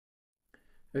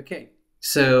Okay,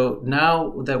 so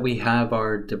now that we have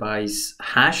our device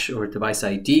hash or device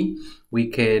ID, we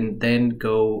can then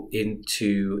go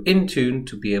into Intune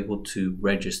to be able to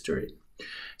register it.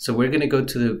 So we're going to go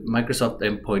to the Microsoft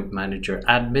Endpoint Manager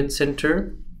Admin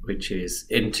Center, which is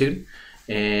Intune.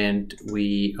 And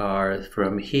we are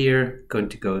from here going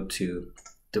to go to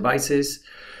Devices.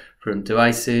 From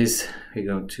Devices, we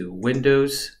go to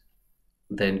Windows,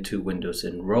 then to Windows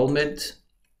Enrollment.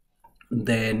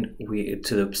 Then we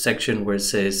to the section where it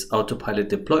says Autopilot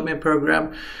Deployment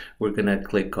Program. We're gonna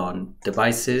click on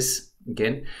Devices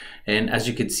again, and as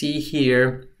you can see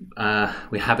here,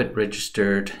 we haven't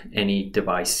registered any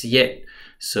device yet.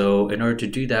 So in order to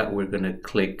do that, we're gonna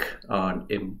click on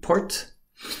Import,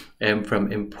 and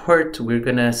from Import, we're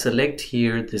gonna select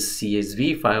here the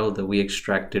CSV file that we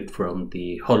extracted from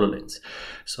the HoloLens.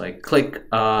 So I click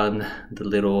on the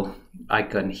little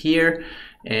icon here,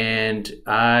 and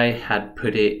I had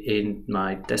put it in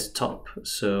my desktop.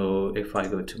 So if I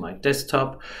go to my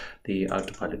desktop, the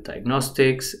Autopilot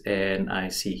Diagnostics, and I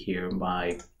see here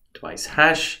my device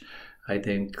hash, I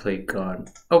then click on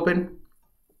Open,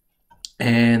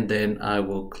 and then I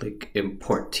will click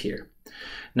Import here.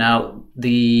 Now,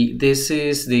 the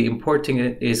importing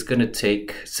is going to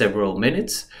take several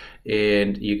minutes,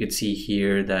 and you can see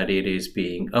here that it is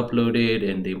being uploaded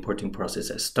and the importing process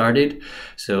has started.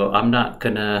 So I'm not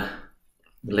gonna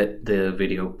let the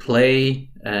video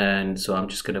play, and so I'm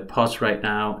just gonna pause right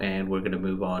now, and we're gonna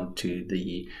move on to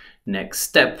the next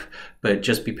step. But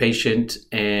just be patient,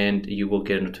 and you will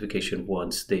get a notification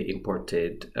once the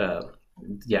imported,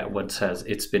 once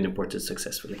it's been imported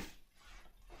successfully.